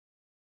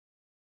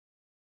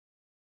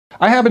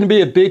I happen to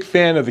be a big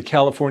fan of the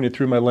California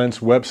Through My Lens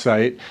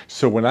website,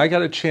 so when I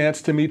got a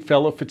chance to meet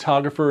fellow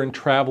photographer and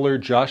traveler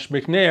Josh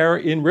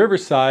McNair in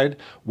Riverside,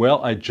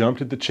 well, I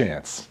jumped at the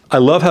chance. I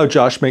love how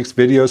Josh makes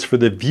videos for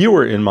the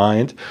viewer in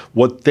mind,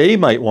 what they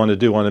might want to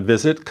do on a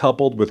visit,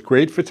 coupled with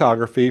great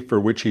photography for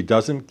which he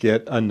doesn't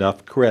get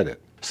enough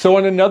credit. So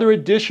on another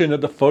edition of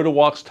the Photo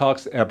Walks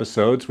Talks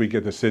episodes, we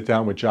get to sit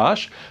down with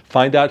Josh,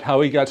 find out how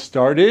he got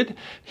started,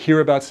 hear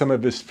about some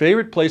of his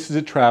favorite places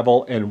to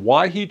travel, and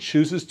why he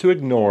chooses to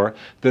ignore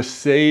the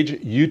sage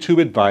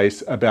YouTube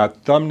advice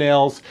about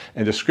thumbnails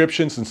and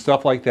descriptions and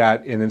stuff like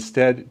that, and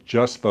instead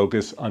just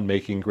focus on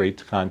making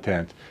great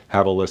content.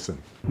 Have a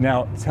listen.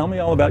 Now, tell me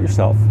all about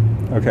yourself.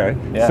 Okay,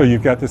 Yeah. So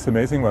you've got this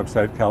amazing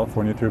website,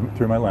 California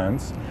Through My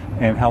Lens,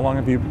 and how long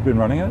have you been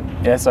running it?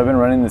 Yeah, so I've been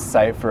running this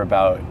site for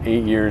about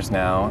 8 years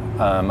now.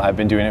 I've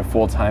been doing it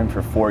full time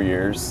for 4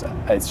 years.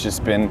 It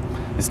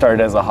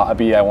started as a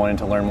hobby. I wanted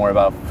to learn more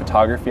about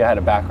photography. I had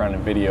a background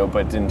in video,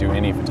 but didn't do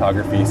any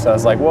photography. So I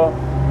was like, well,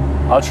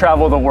 I'll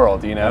travel the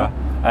world, you know?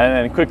 Yeah.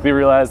 And then quickly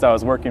realized I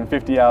was working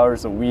 50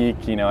 hours a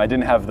week. You know, I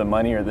didn't have the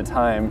money or the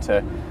time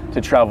to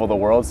travel the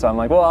world. So I'm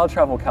like, well, I'll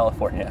travel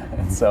California.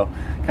 And so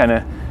kind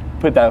of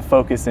put that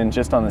focus in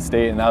just on the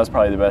state, and that was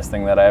probably the best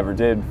thing that I ever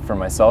did for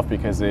myself,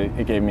 because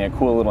it gave me a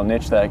cool little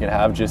niche that I could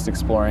have just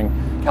exploring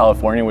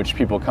California, which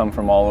people come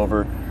from all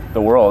over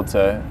the world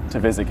to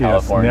visit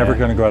California. Yes, never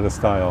going to go out of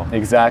style.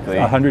 Exactly.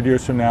 100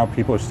 years from now,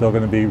 people are still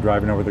going to be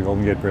driving over the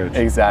Golden Gate Bridge.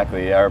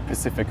 Exactly, our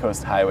Pacific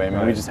Coast Highway. I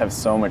mean, we just have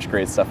so much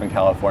great stuff in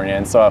California,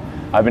 and so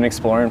I've been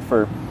exploring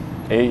for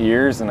 8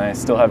 years, and I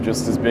still have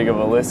just as big of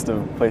a list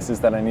of places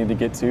that I need to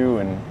get to,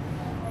 and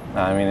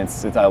I mean,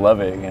 it's I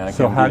love it. You know,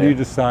 so how do you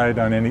decide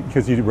on any,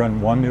 because you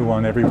run one new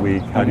one every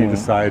week, how do you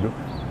decide,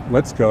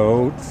 let's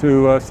go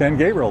to San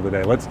Gabriel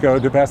today, let's go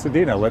to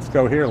Pasadena, let's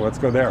go here, let's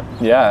go there?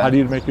 Yeah. How do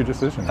you make your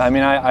decisions? I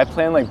mean, I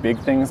plan like big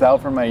things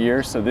out for my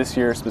year. So this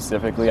year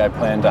specifically, I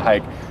plan to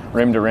hike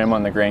rim to rim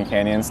on the Grand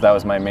Canyon. So that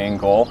was my main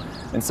goal.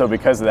 And so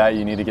because of that,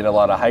 you need to get a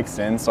lot of hikes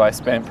in. So I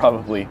spent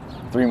probably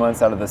 3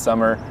 months out of the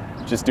summer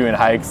just doing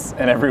hikes,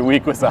 and every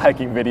week was a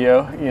hiking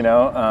video, you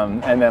know,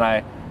 and then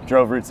I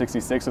drove Route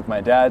 66 with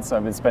my dad, so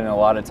I've been spending a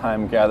lot of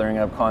time gathering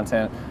up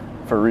content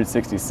for Route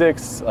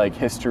 66, like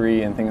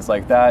history and things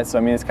like that. So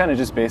I mean, it's kind of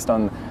just based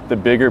on the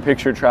bigger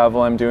picture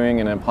travel I'm doing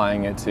and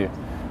applying it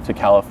to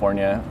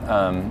California.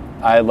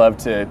 I love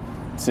to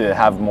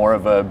have more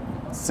of a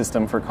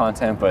system for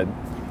content, but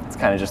it's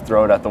kind of just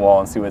throw it at the wall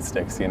and see what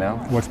sticks, you know?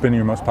 What's been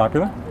your most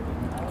popular?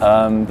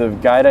 The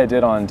guide I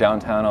did on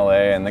downtown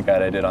LA and the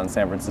guide I did on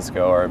San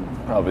Francisco are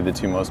probably the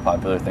two most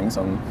popular things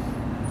on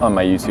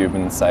my YouTube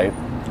and site.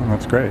 Oh,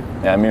 that's great.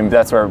 Yeah, I mean,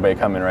 that's where everybody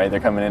coming, right? They're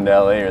coming into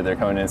LA or they're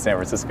coming into San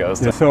Francisco.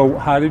 So. Yeah, so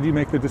how did you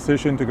make the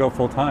decision to go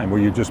full time? Were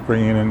you just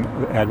bringing in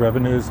ad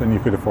revenues and you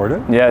could afford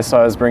it? Yeah, so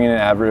I was bringing in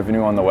ad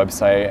revenue on the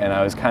website, and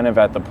I was kind of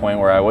at the point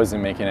where I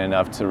wasn't making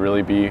enough to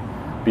really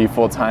be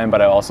full time,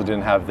 but I also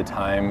didn't have the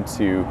time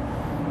to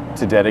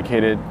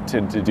dedicate it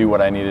to do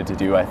what I needed to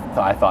do. I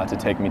thought to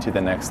take me to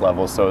the next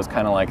level. So it was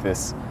kind of like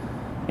this,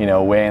 you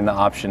know, weighing the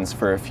options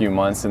for a few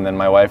months, and then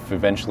my wife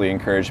eventually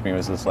encouraged me,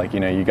 was just like, you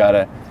know, you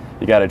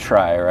gotta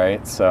try,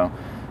 right? So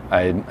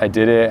I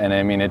did it, and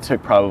I mean, it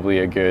took probably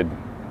a good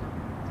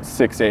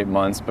 6-8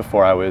 months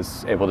before I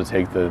was able to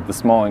take the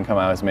small income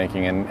I was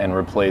making and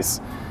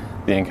replace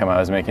the income I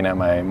was making at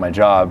my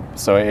job.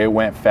 So it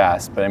went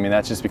fast, but I mean,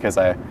 that's just because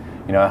I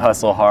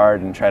hustle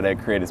hard and try to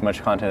create as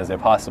much content as I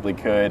possibly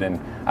could, and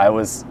I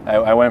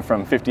went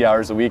from 50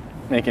 hours a week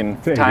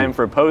making time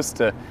for a post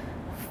to,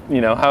 you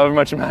know, however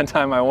much amount of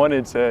time I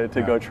wanted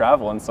to go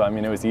travel. And so I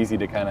mean, it was easy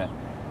to kind of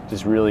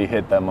just really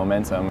hit that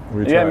momentum.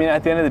 Yeah, I mean,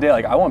 at the end of the day,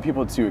 like, I want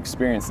people to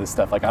experience this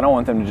stuff. Like, I don't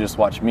want them to just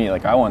watch me.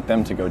 Like, I want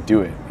them to go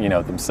do it, you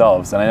know,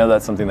 themselves. And I know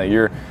that's something that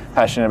you're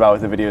passionate about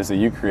with the videos that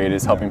you create,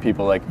 is helping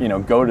people, like, you know,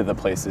 go to the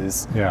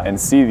places and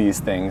see these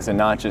things, and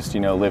not just, you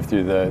know, live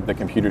through the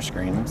computer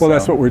screen. Well,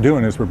 that's what we're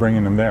doing, is we're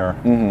bringing them there,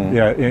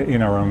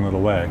 in our own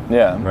little way.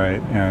 Yeah.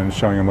 Right, and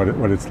showing them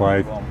what it's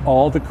like.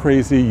 All the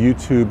crazy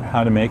YouTube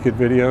how to make it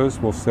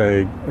videos will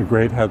say a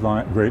great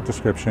headline, great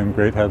description,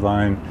 great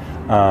headline,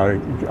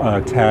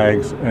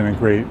 tags, and a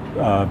great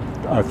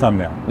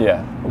thumbnail.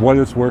 Yeah. What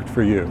has worked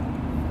for you?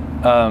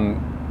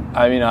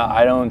 I mean,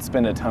 I don't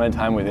spend a ton of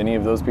time with any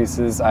of those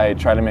pieces. I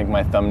try to make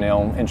my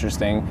thumbnail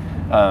interesting,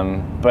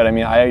 but I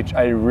mean,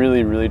 I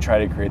really, really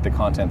try to create the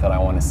content that I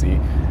want to see.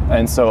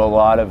 And so a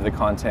lot of the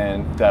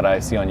content that I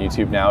see on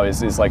YouTube now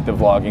is like the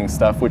vlogging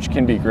stuff, which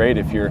can be great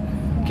if you're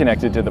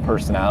connected to the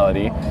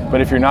personality, but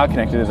if you're not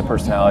connected to the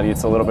personality,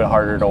 it's a little bit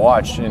harder to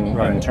watch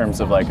in terms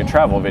of like a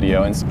travel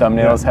video. And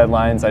thumbnails,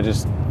 headlines, I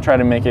just try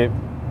to make it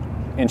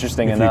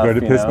interesting enough. If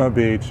you go to Pismo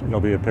Beach, there'll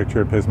be a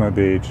picture of Pismo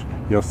Beach.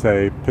 You'll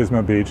say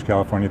Pismo Beach,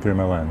 California Through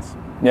My Lens.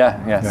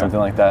 Yeah, something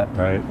like that.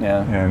 Right.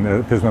 Yeah.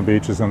 And Pismo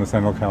Beach is on the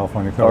Central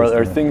California coast.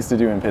 Or things to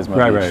do in Pismo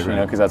Beach, you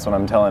know, because that's what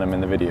I'm telling them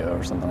in the video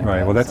or something like that.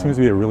 Right. Well, that seems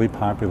to be a really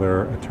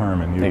popular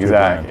term in YouTube.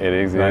 Exactly. It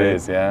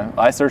is. Yeah.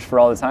 I search for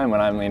all the time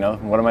when I'm, you know,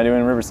 what am I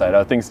doing in Riverside?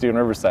 Oh, things to do in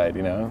Riverside,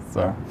 you know.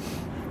 So.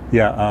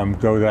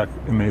 Go to that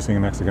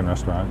amazing Mexican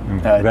restaurant.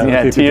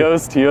 And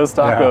Tio's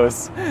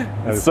Tacos.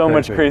 Yeah, so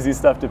much crazy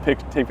stuff to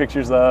take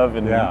pictures of,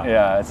 and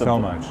it's so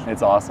much.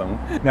 It's awesome.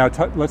 Now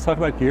let's talk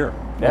about gear.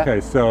 Yeah.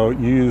 Okay, so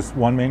you use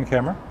one main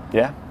camera?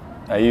 Yeah.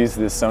 I use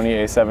this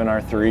Sony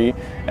a7R III,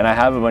 and I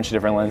have a bunch of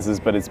different lenses,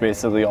 but it's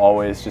basically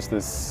always just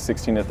this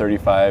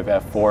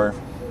 16-35 f4.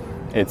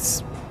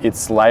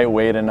 It's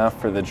lightweight enough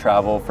for the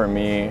travel for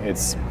me.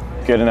 It's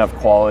good enough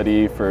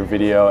quality for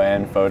video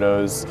and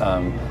photos.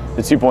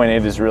 The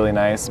 2.8 is really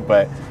nice,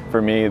 but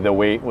for me the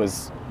weight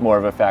was more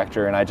of a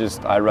factor, and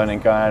I run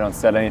and gun. I don't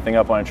set anything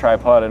up on a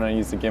tripod. I don't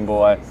use the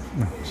gimbal. I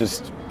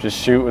just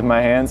shoot with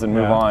my hands and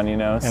move on, you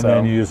know. And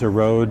then you use a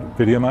Rode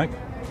video mic?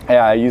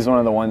 Yeah, I use one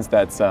of the ones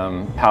that's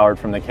powered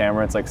from the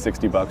camera. It's like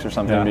 $60 or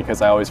something,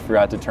 because I always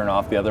forgot to turn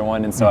off the other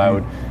one, and so I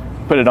would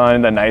put it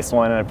on the nice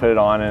one, and I put it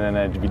on, and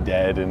then I'd be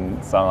dead.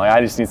 And so I'm like, I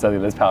just need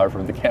something that's powered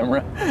from the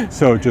camera.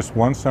 So just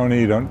one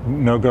Sony.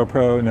 No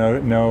GoPro,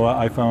 no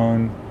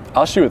iPhone.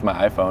 I'll shoot with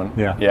my iPhone.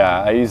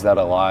 Yeah, I use that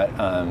a lot,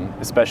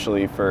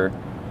 especially for,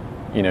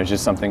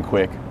 just something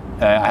quick.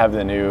 I have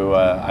the new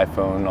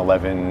iPhone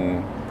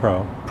 11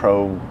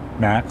 Pro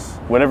Max,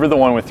 whatever the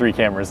one with 3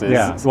 cameras is.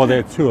 Yeah, well, there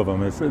are 2 of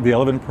them. It's the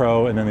 11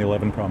 Pro and then the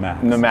 11 Pro Max.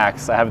 The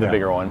Max, I have the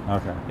bigger one.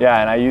 Okay.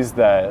 Yeah, and I use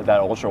that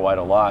ultra wide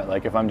a lot.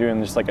 Like if I'm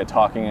doing just like a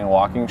talking and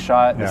walking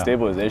shot, the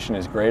stabilization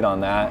is great on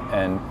that,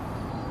 and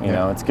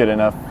it's good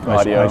enough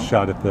audio. I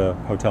shot at the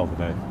hotel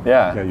today.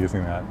 Yeah,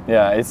 using that.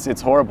 Yeah,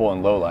 it's horrible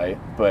in low light,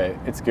 but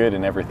it's good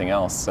in everything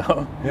else.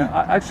 So.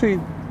 Yeah, actually.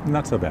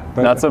 Not so bad.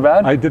 Not so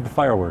bad? I did the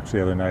fireworks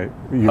the other night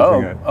using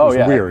it. It was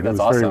weird. That's it was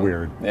awesome. very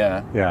weird.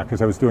 Yeah. Yeah,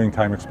 because I was doing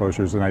time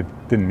exposures and I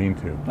didn't mean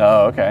to.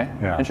 Oh, okay.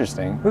 Yeah.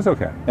 Interesting. It was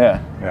okay. Yeah.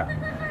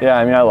 Yeah. Yeah,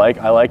 I mean, I like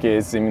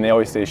it. They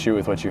always say shoot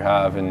with what you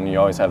have, and you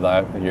always have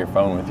your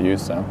phone with you,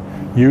 so.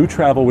 You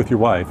travel with your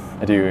wife.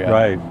 I do, yeah.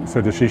 Right.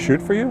 So does she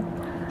shoot for you?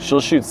 She'll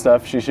shoot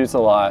stuff. She shoots a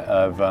lot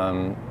of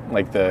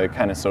like the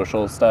kind of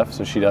social stuff.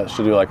 So she'll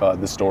do like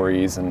the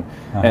stories and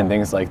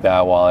things like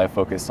that while I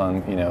focus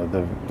on,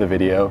 the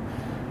video.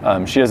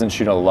 She doesn't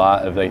shoot a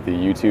lot of like the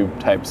YouTube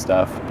type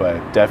stuff, but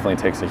definitely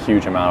takes a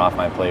huge amount off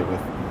my plate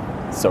with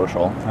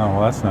social. Oh,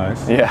 well, that's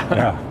nice.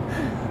 Yeah.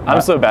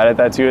 I'm so bad at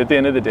that too. At the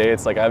end of the day,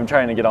 it's like I'm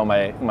trying to get all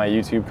my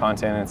YouTube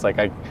content. And it's like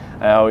I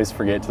always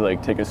forget to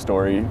like take a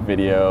story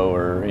video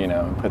or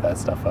put that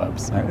stuff up.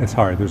 So. It's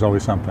hard. There's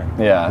always something.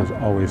 Yeah.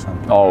 There's always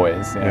something.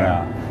 Always.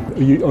 Yeah.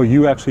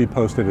 You actually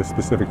post at a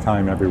specific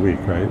time every week,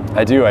 right?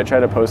 I do. I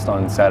try to post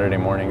on Saturday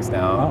mornings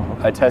now. Oh,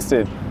 okay. I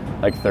tested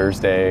like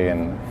Thursday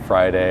and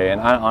Friday,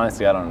 and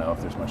honestly I don't know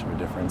if there's much of a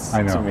difference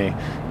to me,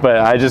 but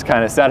I just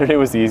kind of, Saturday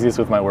was the easiest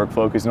with my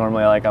workflow, because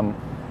normally I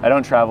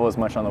don't travel as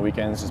much on the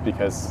weekends just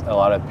because a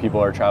lot of people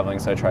are traveling,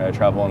 so I try to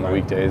travel on the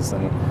weekdays,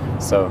 and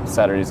so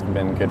Saturdays have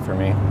been good for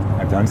me.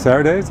 I've done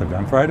Saturdays, I've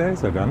done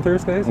Fridays, I've done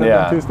Thursdays, I've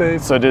done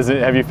Tuesdays. So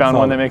have you found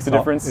one that makes a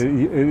difference?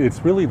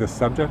 It's really the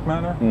subject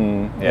matter.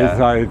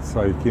 It's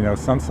like,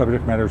 some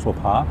subject matters will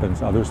pop and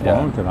others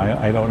won't, and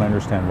I don't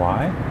understand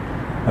why.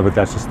 But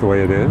that's just the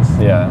way it is.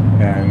 Yeah.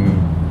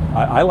 And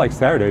I like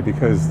Saturday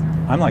because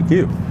I'm like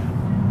you.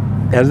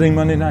 Editing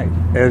Monday night,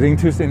 editing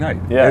Tuesday night,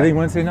 editing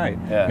Wednesday night.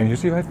 Yeah. And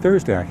usually by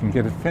Thursday I can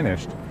get it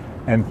finished.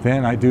 And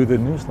then I do the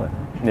newsletter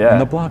and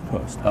the blog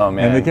post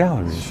and the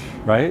galleries,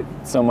 right?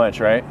 So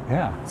much, right?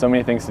 Yeah. So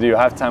many things to do.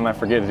 Half the time I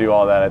forget to do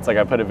all that. It's like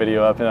I put a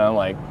video up and I'm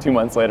like 2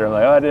 months later, I'm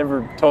like, I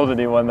never told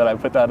anyone that I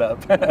put that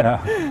up.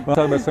 Yeah. Well,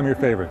 talk about some of your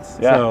favorites.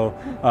 Yeah.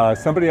 So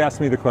somebody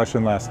asked me the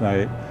question last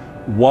night,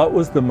 what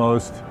was the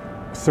most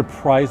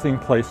surprising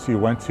place you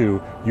went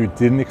to you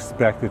didn't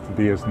expect it to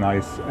be as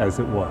nice as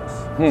it was?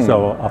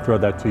 So I'll throw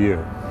that to you,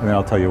 and then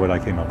I'll tell you what I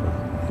came up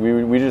with.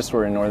 We just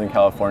were in Northern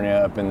California,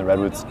 up in the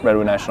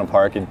Redwood National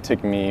Park. It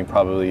took me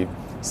probably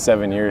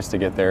 7 years to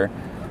get there.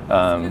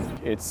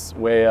 It's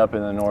way up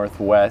in the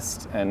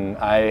northwest, and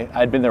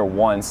I'd been there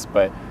once,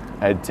 but it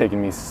had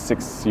taken me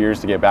 6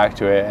 years to get back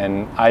to it,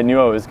 and I knew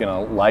I was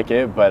gonna like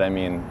it, but I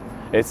mean,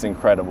 it's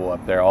incredible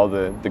up there. All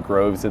the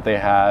groves that they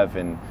have,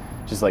 and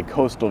just like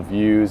coastal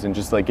views, and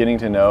just like getting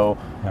to know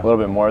a little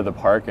bit more of the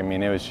park. I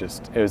mean, it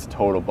was a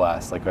total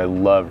blast. Like, I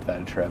loved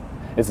that trip.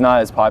 It's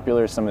not as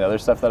popular as some of the other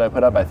stuff that I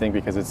put up, I think,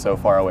 because it's so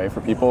far away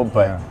for people,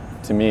 but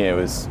to me it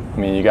was,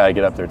 you gotta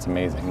get up there, it's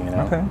amazing,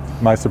 Okay.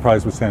 My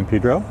surprise was San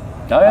Pedro.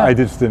 Oh yeah. I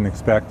just didn't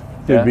expect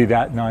it'd be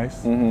that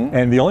nice.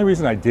 And the only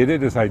reason I did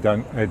it is I'd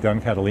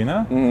done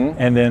Catalina,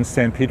 and then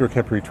San Pedro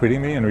kept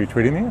retweeting me.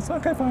 It's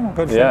okay, fine, I'll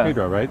go to San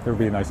Pedro, right? They'll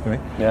be nice to me.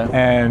 Yeah.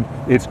 And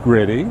it's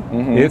gritty,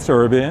 it's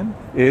urban,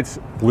 it's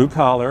blue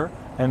collar,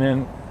 and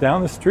then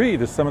down the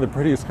street is some of the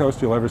prettiest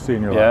coast you'll ever see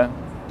in your life.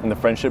 And the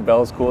Friendship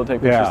Bell is cool to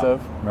take pictures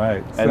of.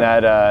 Right. And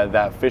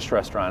that fish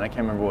restaurant, I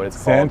can't remember what it's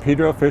called. San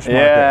Pedro Fish Market.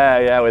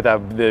 Yeah, with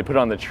that, they put it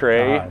on the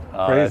tray.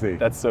 Crazy.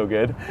 That's so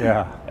good.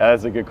 Yeah.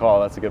 That's a good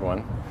call, that's a good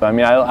one. But I'm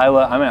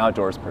an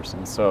outdoors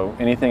person, so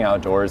anything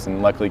outdoors,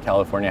 and luckily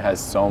California has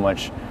so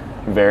much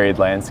varied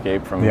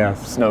landscape, from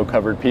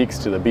snow-covered peaks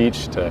to the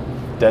beach to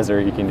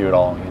desert. You can do it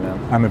all,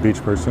 I'm a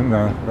beach person.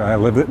 I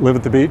live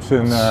at the beach,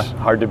 and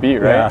hard to beat,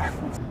 right? Yeah.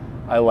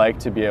 I like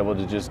to be able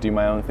to just do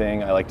my own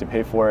thing. I like to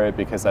pay for it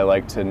because I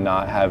like to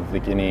not have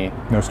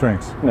no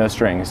strings. No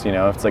strings. You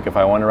know, it's like if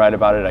I want to write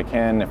about it, I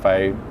can. If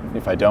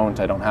I don't,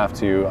 I don't have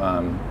to.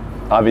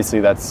 Obviously,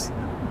 that's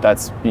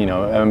you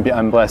know,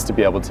 I'm blessed to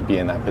be able to be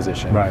in that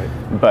position.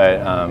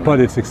 But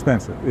it's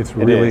expensive. It's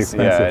really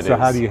expensive. Yeah, so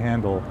how do you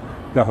handle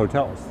the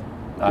hotels?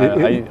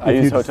 I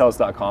use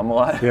hotels.com a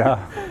lot.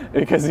 Yeah.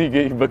 Because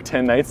you book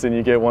 10 nights and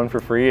you get one for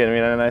free. I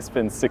mean, and I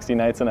spent 60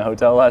 nights in a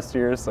hotel last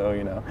year, so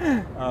you know.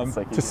 It's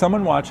like to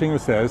someone watching who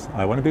says,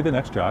 I want to be the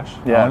next Josh.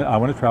 Yeah. I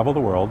want to travel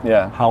the world.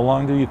 Yeah. How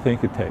long do you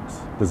think it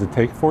takes? Does it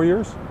take 4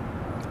 years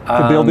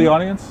to build the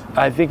audience?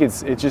 I think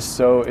it's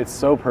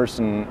so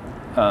person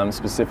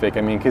specific.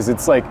 I mean, because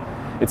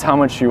it's how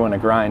much you want to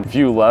grind. If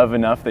you love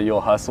enough that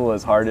you'll hustle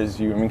as hard as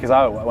you. I mean, because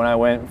when I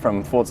went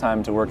from full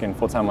time to working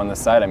full time on the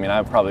side, I mean,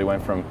 I probably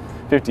went from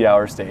 50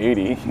 hours to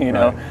 80, you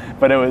know. Right.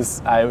 But it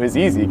was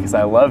easy because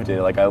I loved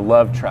it. Like I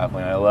loved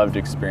traveling. I loved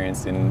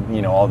experiencing,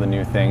 you know, all the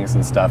new things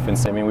and stuff. And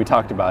so, I mean, we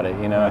talked about it.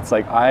 You know, it's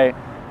like I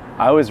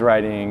was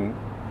writing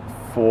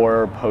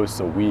 4 blog posts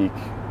a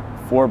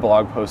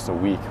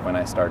week when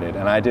I started,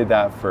 and I did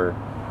that for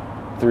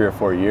 3 or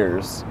 4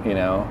 years. You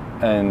know,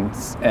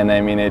 and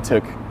I mean, it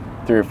took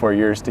 3 or 4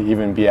 years to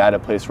even be at a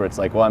place where it's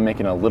like, well, I'm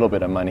making a little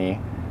bit of money,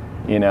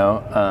 you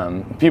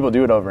know. People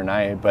do it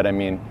overnight, but I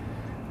mean,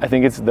 I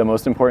think it's the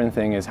most important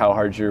thing is how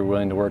hard you're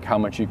willing to work, how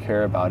much you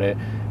care about it,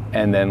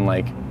 and then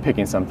like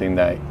picking something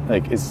that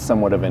like is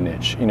somewhat of a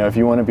niche. You know, if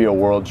you want to be a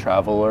world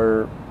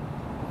traveler,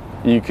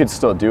 you could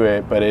still do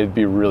it, but it'd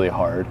be really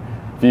hard.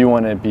 If you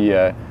want to be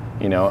a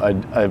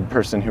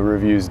person who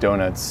reviews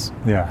donuts,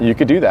 you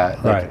could do that.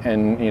 Like, right.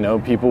 And, you know,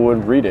 people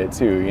would read it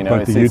too. You know,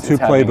 but the YouTube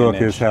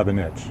playbook is have a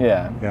niche.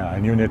 Yeah. Yeah,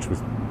 and your niche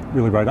was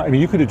really right on. I mean,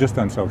 you could have just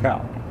done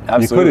SoCal.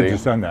 Absolutely. You could have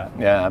just done that.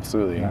 Yeah,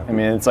 absolutely. Yeah. I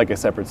mean, it's like a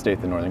separate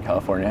state than Northern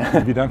California.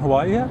 Have you done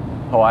Hawaii yet?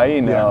 Hawaii?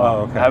 No. Yeah.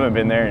 Oh, okay. I haven't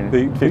been there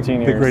in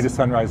 15 years. The greatest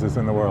sunrises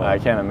in the world. I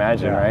can't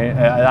imagine, right?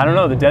 I don't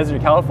know, the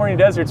desert, California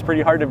desert's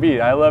pretty hard to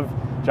beat. I love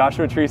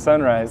Joshua Tree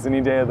sunrise any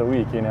day of the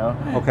week, you know?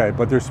 Okay,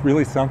 but there's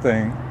really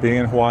something being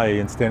in Hawaii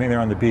and standing there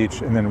on the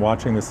beach and then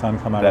watching the sun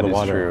come out of the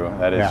water.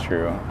 That is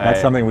true.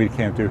 That's something we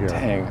can't do here.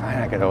 Dang,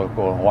 I gotta go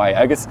to Hawaii.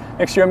 I guess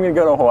next year I'm gonna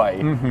go to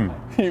Hawaii.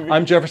 Mm-hmm.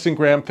 I'm Jefferson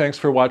Graham. Thanks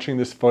for watching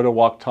this Photo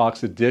Walk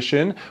Talks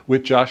edition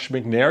with Josh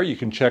McNair. You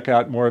can check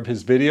out more of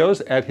his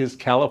videos at his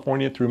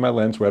California Through My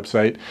Lens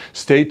website.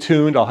 Stay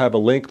tuned. I'll have a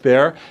link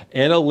there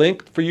and a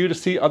link for you to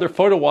see other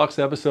Photo Walks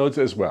episodes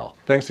as well.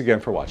 Thanks again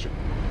for watching.